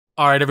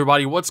Alright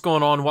everybody, what's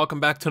going on?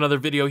 Welcome back to another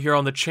video here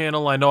on the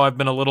channel. I know I've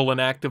been a little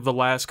inactive the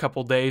last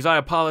couple days. I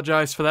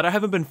apologize for that. I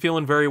haven't been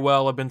feeling very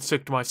well. I've been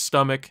sick to my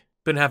stomach.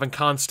 Been having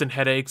constant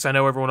headaches. I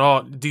know everyone,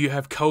 oh, do you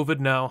have COVID?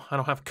 No, I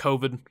don't have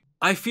COVID.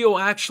 I feel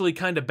actually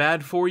kind of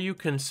bad for you,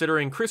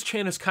 considering Chris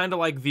Chan is kind of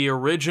like the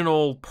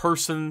original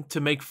person to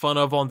make fun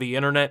of on the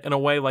internet in a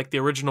way, like the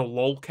original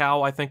lol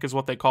cow, I think is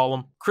what they call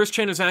him. Chris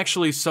Chan is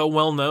actually so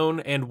well known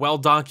and well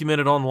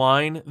documented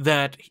online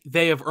that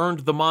they have earned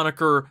the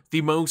moniker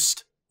the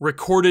most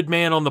recorded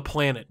man on the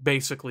planet,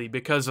 basically,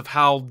 because of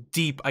how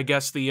deep, I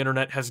guess, the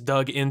internet has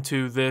dug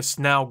into this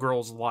now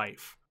girl's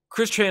life.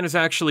 Chris Chan is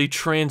actually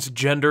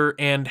transgender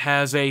and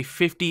has a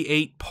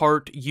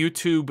 58-part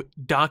YouTube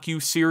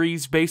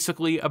docu-series,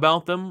 basically,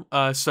 about them.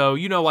 So,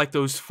 you know, like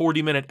those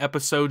 40-minute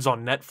episodes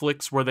on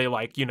Netflix where they,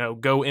 like, you know,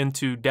 go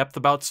into depth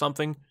about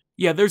something?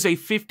 Yeah, there's a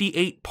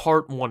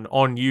 58-part one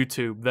on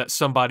YouTube that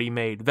somebody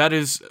made. That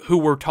is who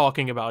we're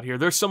talking about here.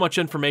 There's so much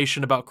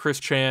information about Chris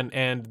Chan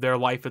and their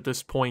life at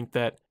this point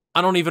that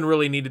I don't even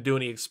really need to do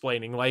any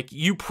explaining. Like,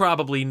 you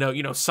probably know,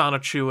 you know,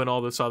 Sonichu and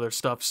all this other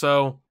stuff.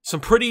 So,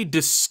 some pretty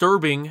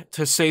disturbing,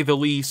 to say the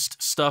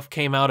least, stuff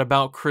came out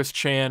about Chris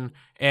Chan,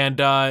 and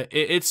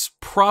it's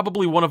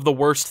probably one of the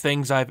worst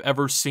things I've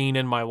ever seen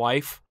in my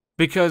life.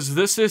 Because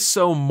this is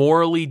so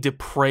morally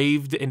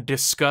depraved and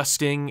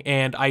disgusting,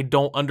 and I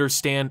don't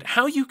understand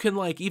how you can,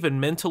 like, even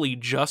mentally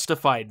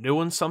justify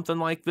doing something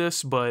like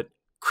this, but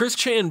Chris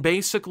Chan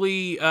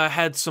basically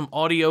had some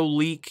audio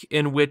leak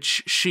in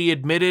which she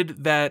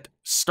admitted that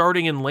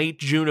starting in late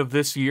June of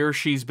this year,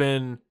 she's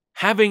been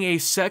having a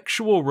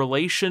sexual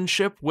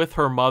relationship with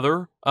her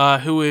mother,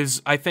 who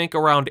is, I think,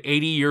 around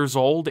 80 years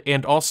old,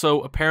 and also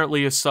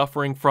apparently is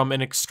suffering from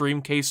an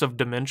extreme case of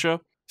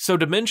dementia. So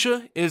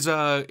dementia is,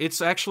 it's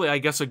actually, I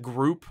guess, a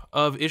group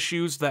of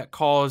issues that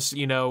cause,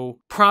 you know,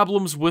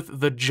 problems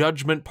with the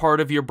judgment part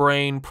of your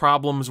brain,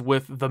 problems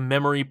with the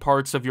memory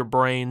parts of your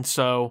brain,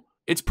 so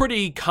it's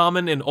pretty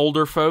common in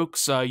older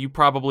folks. You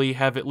probably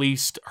have at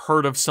least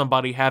heard of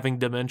somebody having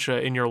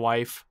dementia in your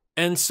life.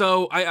 And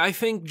so I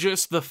think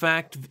just the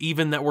fact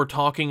even that we're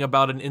talking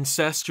about an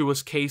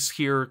incestuous case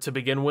here to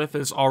begin with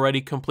is already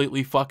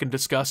completely fucking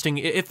disgusting.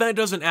 If that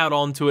doesn't add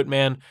on to it,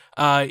 man,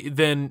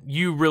 then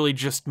you really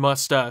just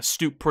must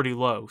stoop pretty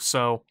low.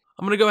 So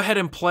I'm gonna go ahead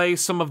and play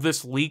some of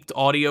this leaked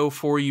audio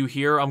for you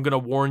here. I'm gonna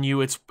warn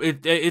you,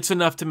 it's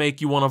enough to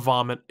make you want to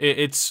vomit.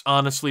 It's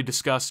honestly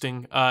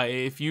disgusting.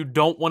 If you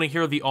don't want to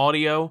hear the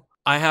audio,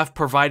 I have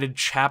provided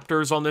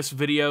chapters on this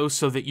video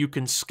so that you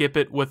can skip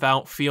it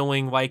without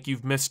feeling like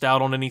you've missed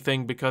out on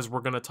anything, because we're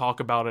going to talk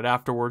about it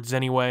afterwards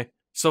anyway.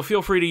 So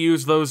feel free to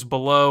use those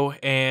below,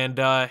 and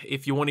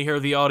if you want to hear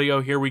the audio,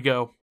 here we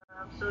go.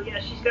 So yeah,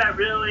 she's got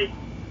really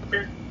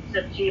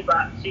sensitive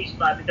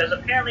G-spot, because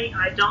apparently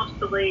I don't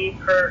believe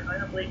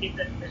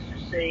that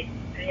Mr. C,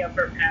 any of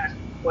her past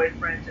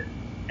boyfriends and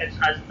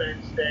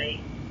ex-husbands, they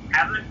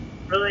haven't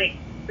really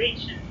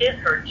reached and hit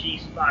her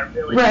G-spot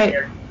really in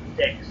their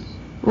dicks.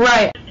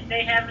 Right.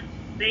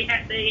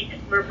 They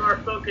were more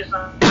focused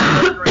on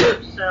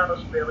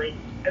themselves, really,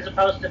 as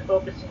opposed to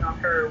focusing on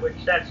her, which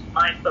that's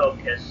my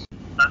focus.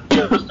 We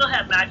still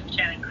have Magic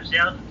Chan and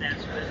Grizel to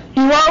dance with.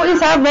 You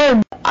always have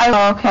them.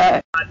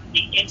 Okay.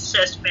 The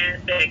incest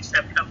fanfics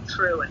have come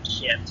true and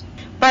shit.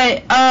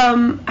 But,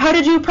 how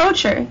did you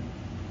approach her?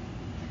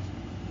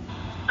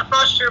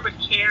 Approached her with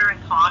care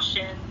and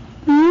caution.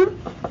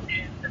 Mm-hmm.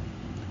 And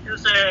it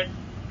was a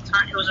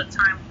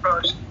time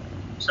approach,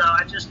 so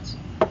I just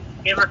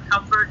gave her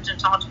comfort and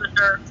talked with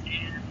her,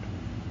 and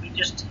we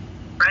just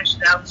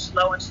branched out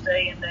slow and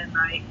steady, and then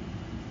I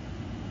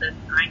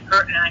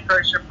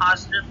encouraged her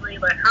positively,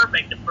 let her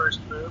make the first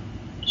move.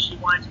 She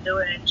wanted to do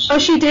it,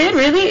 and she did?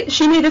 Really?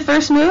 She made the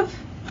first move?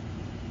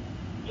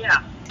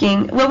 Yeah.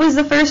 What was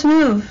the first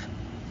move?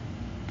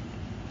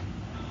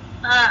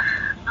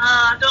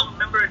 I don't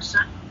remember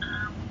exactly.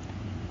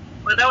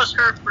 Well, that was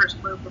her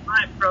first move, but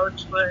my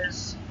approach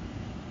was,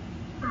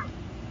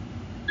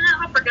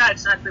 I forgot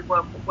exactly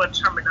what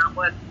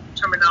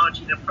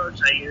terminology and approach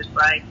I used,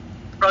 but I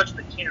approached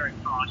with care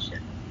and caution.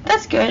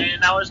 That's good.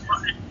 And I was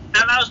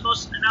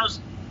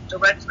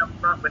direct and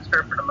upfront with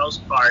her for the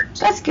most part.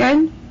 That's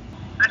good.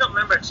 I don't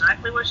remember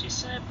exactly what she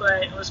said,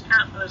 but it was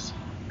I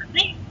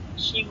think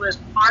she was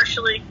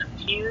partially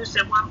confused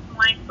at one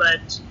point,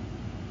 but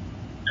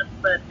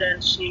then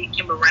she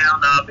came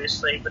around,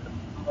 obviously, with the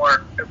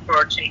more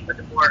approaching that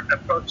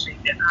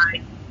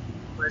I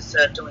was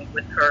doing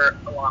with her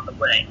along the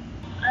way.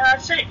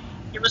 I'd say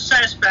it was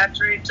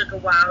satisfactory. It took a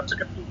while. It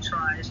took a few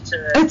tries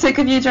to. It took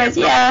a few tries,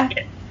 yeah.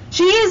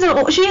 She is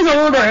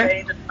older.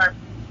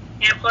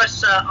 And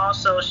plus,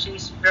 also,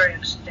 she's very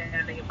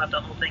understanding about the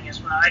whole thing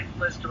as well. I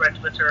was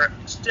direct with her,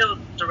 still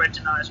direct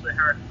and honest with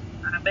her.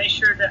 I made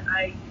sure that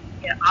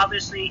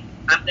obviously,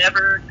 I'm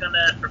never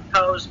gonna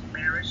propose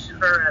marriage to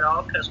her at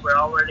all, because we're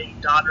already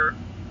daughter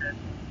and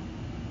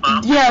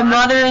mom. Yeah,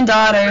 mother and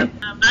daughter.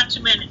 Not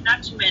too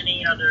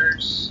many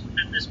others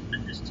at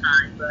this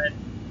time, but.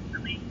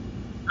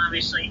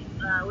 Obviously,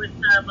 with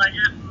my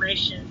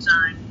affirmations,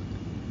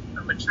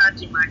 I'm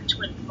attracting my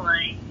twin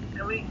flame,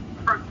 and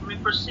we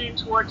proceed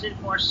towards it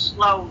more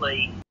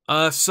slowly.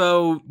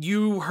 So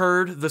you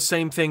heard the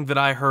same thing that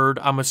I heard,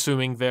 I'm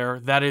assuming there.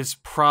 That is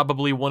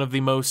probably one of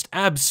the most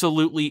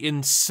absolutely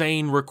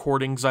insane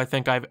recordings I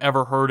think I've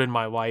ever heard in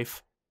my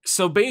life.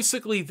 So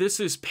basically, this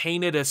is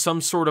painted as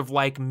some sort of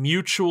like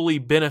mutually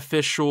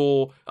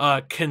beneficial,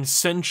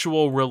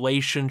 consensual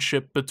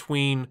relationship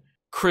between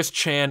Chris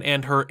Chan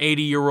and her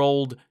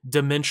 80-year-old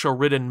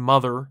dementia-ridden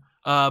mother.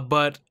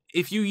 But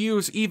if you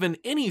use even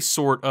any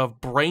sort of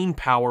brain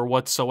power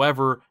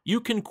whatsoever, you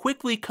can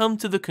quickly come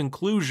to the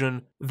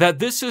conclusion that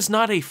this is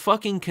not a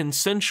fucking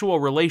consensual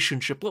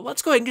relationship.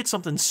 Let's go ahead and get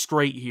something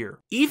straight here.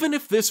 Even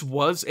if this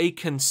was a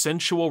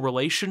consensual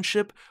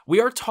relationship, we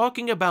are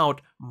talking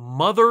about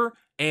mother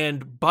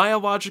and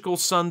biological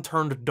son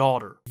turned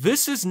daughter.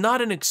 This is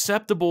not an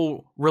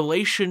acceptable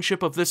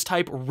relationship of this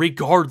type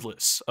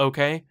regardless,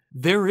 okay?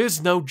 There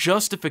is no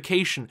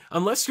justification.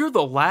 Unless you're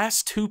the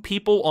last two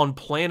people on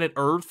planet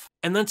Earth,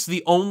 and that's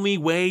the only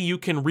way you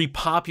can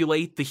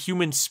repopulate the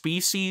human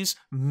species,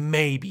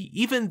 maybe.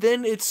 Even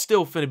then, it's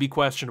still finna be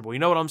questionable. You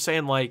know what I'm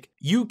saying? Like,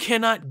 you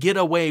cannot get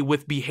away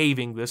with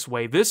behaving this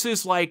way. This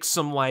is like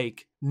some,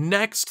 like,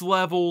 next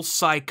level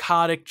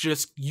psychotic,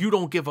 just you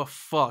don't give a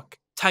fuck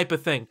type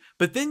of thing.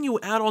 But then you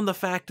add on the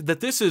fact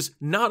that this is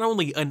not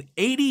only an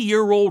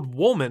 80-year-old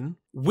woman,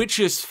 which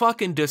is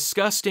fucking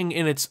disgusting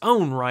in its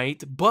own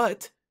right,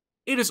 but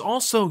it is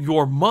also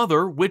your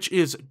mother, which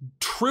is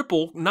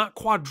triple, not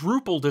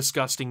quadruple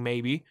disgusting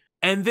maybe.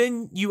 And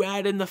then you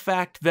add in the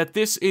fact that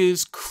this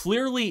is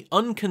clearly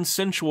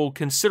unconsensual,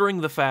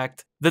 considering the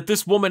fact that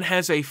this woman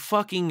has a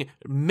fucking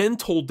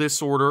mental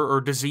disorder or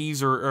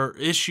disease or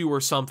issue or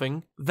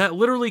something that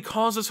literally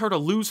causes her to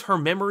lose her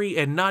memory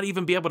and not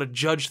even be able to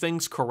judge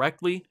things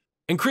correctly.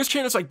 And Chris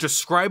Chan is like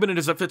describing it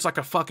as if it's like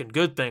a fucking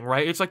good thing,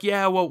 right? It's like,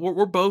 yeah, well,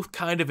 we're both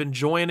kind of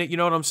enjoying it, you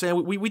know what I'm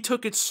saying? We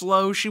took it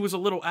slow. She was a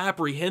little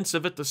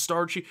apprehensive at the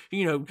start. She,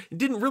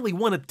 didn't really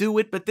want to do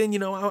it, but then,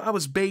 I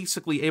was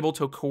basically able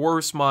to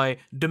coerce my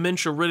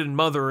dementia-ridden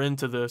mother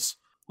into this.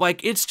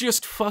 Like, it's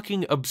just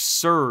fucking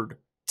absurd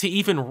to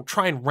even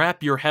try and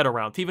wrap your head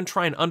around, to even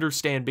try and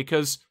understand,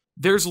 because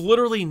there's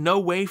literally no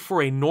way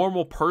for a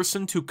normal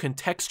person to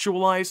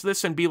contextualize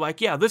this and be like,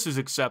 yeah, this is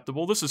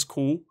acceptable, this is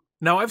cool.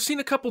 Now, I've seen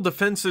a couple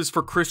defenses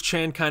for Chris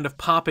Chan kind of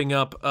popping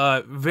up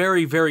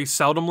very, very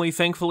seldomly,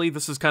 thankfully.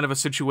 This is kind of a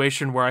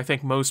situation where I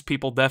think most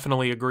people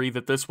definitely agree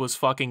that this was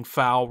fucking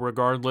foul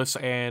regardless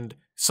and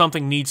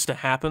something needs to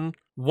happen.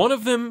 One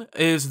of them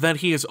is that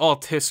he is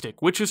autistic,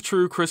 which is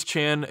true. Chris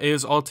Chan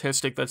is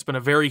autistic. That's been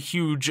a very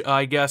huge,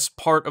 I guess,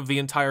 part of the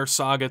entire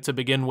saga to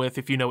begin with,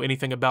 if you know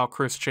anything about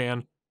Chris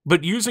Chan.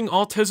 But using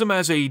autism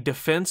as a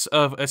defense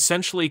of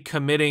essentially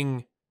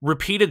committing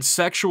repeated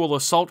sexual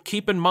assault,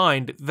 keep in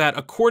mind that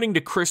according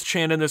to Chris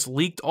Chan in this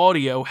leaked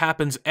audio,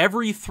 happens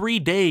every 3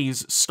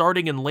 days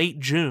starting in late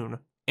June.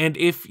 And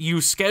if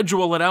you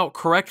schedule it out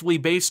correctly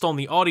based on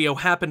the audio,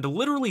 happened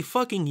literally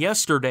fucking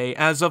yesterday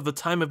as of the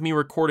time of me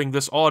recording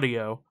this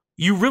audio.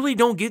 You really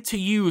don't get to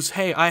use,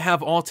 hey, I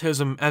have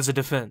autism as a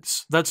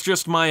defense. That's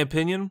just my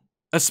opinion.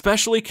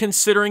 Especially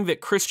considering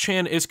that Chris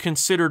Chan is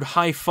considered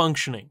high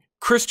functioning.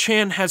 Chris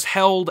Chan has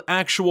held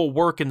actual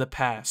work in the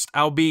past.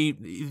 I'll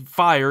be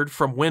fired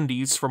from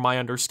Wendy's, from my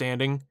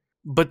understanding.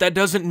 But that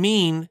doesn't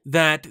mean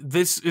that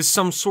this is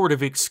some sort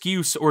of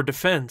excuse or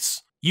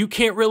defense. You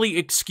can't really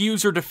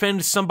excuse or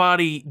defend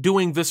somebody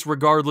doing this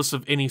regardless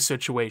of any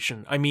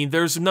situation. I mean,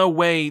 there's no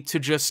way to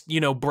just,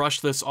 brush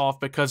this off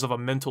because of a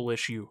mental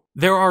issue.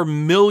 There are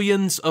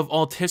millions of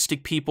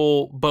autistic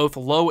people, both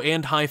low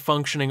and high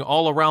functioning,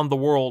 all around the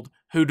world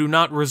who do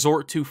not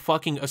resort to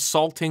fucking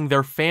assaulting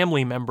their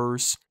family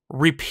members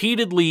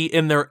repeatedly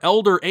in their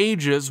elder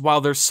ages while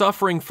they're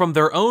suffering from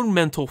their own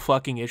mental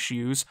fucking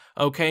issues,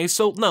 okay?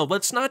 So no,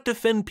 let's not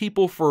defend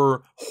people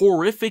for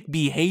horrific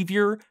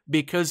behavior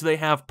because they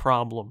have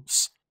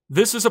problems.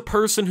 This is a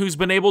person who's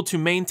been able to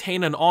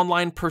maintain an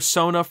online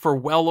persona for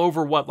well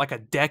over, like a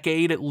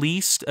decade at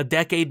least? A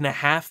decade and a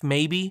half,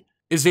 maybe?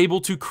 Is able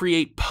to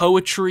create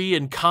poetry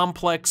and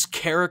complex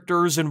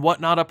characters and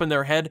whatnot up in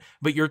their head,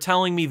 but you're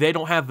telling me they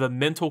don't have the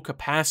mental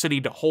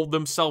capacity to hold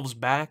themselves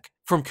back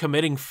from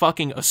committing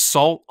fucking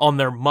assault on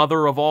their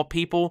mother of all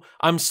people?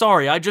 I'm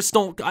sorry, I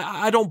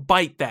don't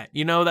bite that,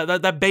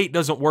 that bait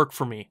doesn't work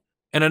for me.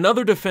 And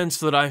another defense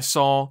that I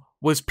saw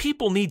was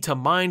people need to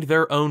mind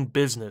their own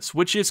business,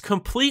 which is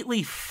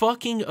completely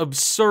fucking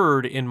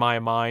absurd in my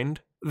mind.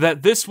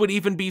 That this would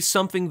even be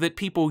something that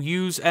people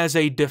use as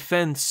a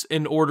defense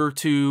in order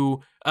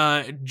to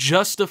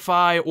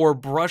justify or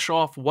brush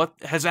off what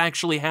has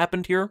actually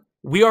happened here.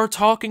 We are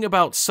talking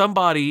about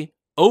somebody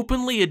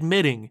openly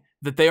admitting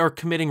that they are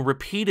committing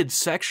repeated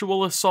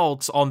sexual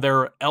assaults on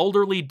their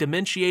elderly,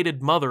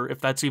 dementiated mother, if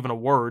that's even a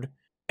word,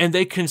 and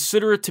they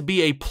consider it to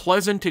be a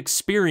pleasant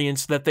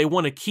experience that they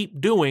want to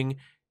keep doing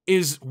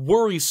is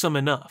worrisome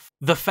enough.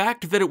 The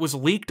fact that it was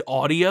leaked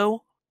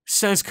audio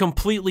says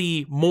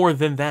completely more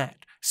than that.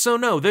 So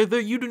no,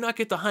 you do not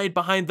get to hide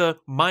behind the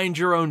mind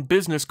your own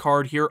business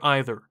card here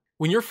either.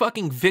 When you're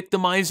fucking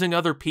victimizing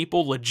other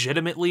people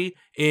legitimately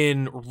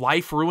in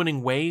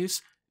life-ruining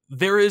ways,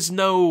 there is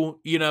no,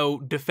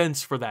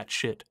 defense for that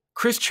shit.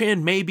 Chris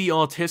Chan may be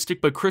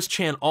autistic, but Chris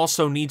Chan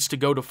also needs to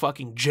go to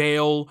fucking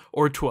jail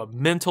or to a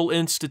mental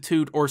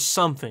institute or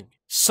something.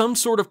 Some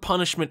sort of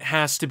punishment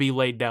has to be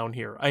laid down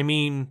here. I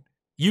mean,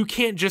 you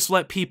can't just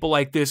let people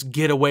like this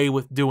get away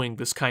with doing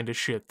this kind of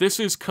shit. This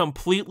is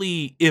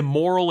completely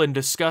immoral and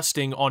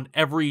disgusting on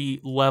every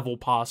level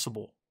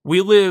possible.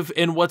 We live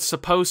in what's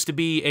supposed to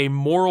be a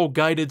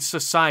moral-guided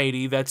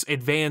society that's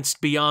advanced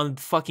beyond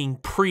fucking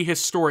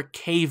prehistoric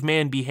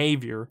caveman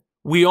behavior.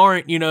 We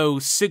aren't,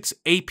 6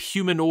 ape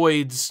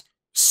humanoids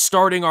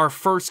starting our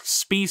first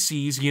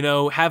species,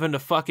 having to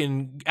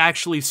fucking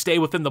actually stay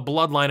within the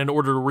bloodline in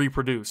order to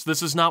reproduce.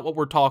 This is not what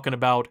we're talking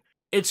about.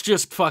 It's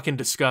just fucking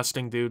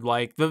disgusting, dude.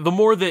 Like, the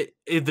more that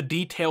the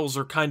details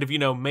are kind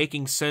of,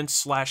 making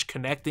sense /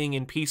 connecting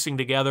and piecing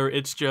together,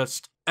 it's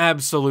just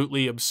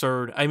absolutely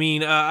absurd. I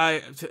mean,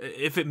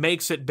 if it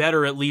makes it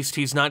better, at least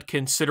he's not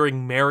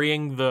considering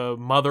marrying the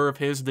mother of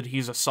his that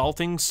he's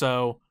assaulting,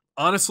 so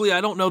honestly, I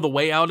don't know the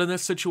way out in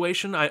this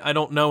situation. I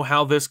don't know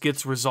how this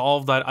gets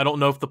resolved. I don't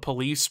know if the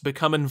police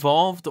become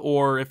involved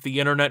or if the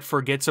internet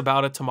forgets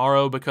about it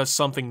tomorrow because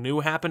something new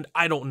happened.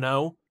 I don't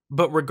know.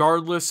 But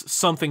regardless,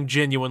 something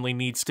genuinely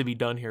needs to be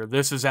done here.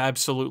 This is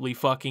absolutely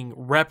fucking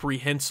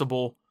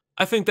reprehensible.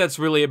 I think that's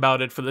really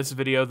about it for this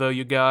video, though,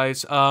 you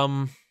guys.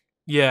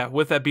 Yeah,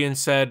 with that being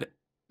said,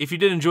 if you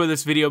did enjoy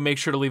this video, make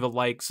sure to leave a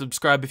like,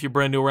 subscribe if you're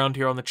brand new around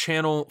here on the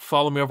channel,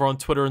 follow me over on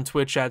Twitter and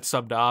Twitch at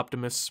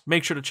 @SubToOptimus.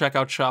 Make sure to check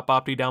out Shop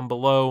Opti down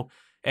below,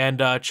 and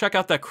check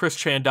out that Chris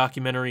Chan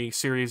documentary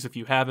series if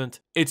you haven't.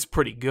 It's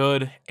pretty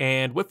good.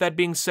 And with that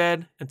being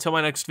said, until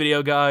my next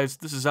video, guys,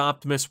 this is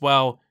Optimus.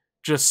 Well,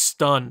 just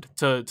stunned,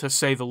 to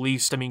say the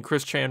least. I mean,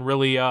 Chris Chan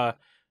really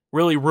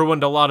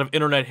ruined a lot of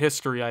internet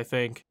history, I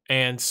think,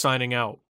 and signing out.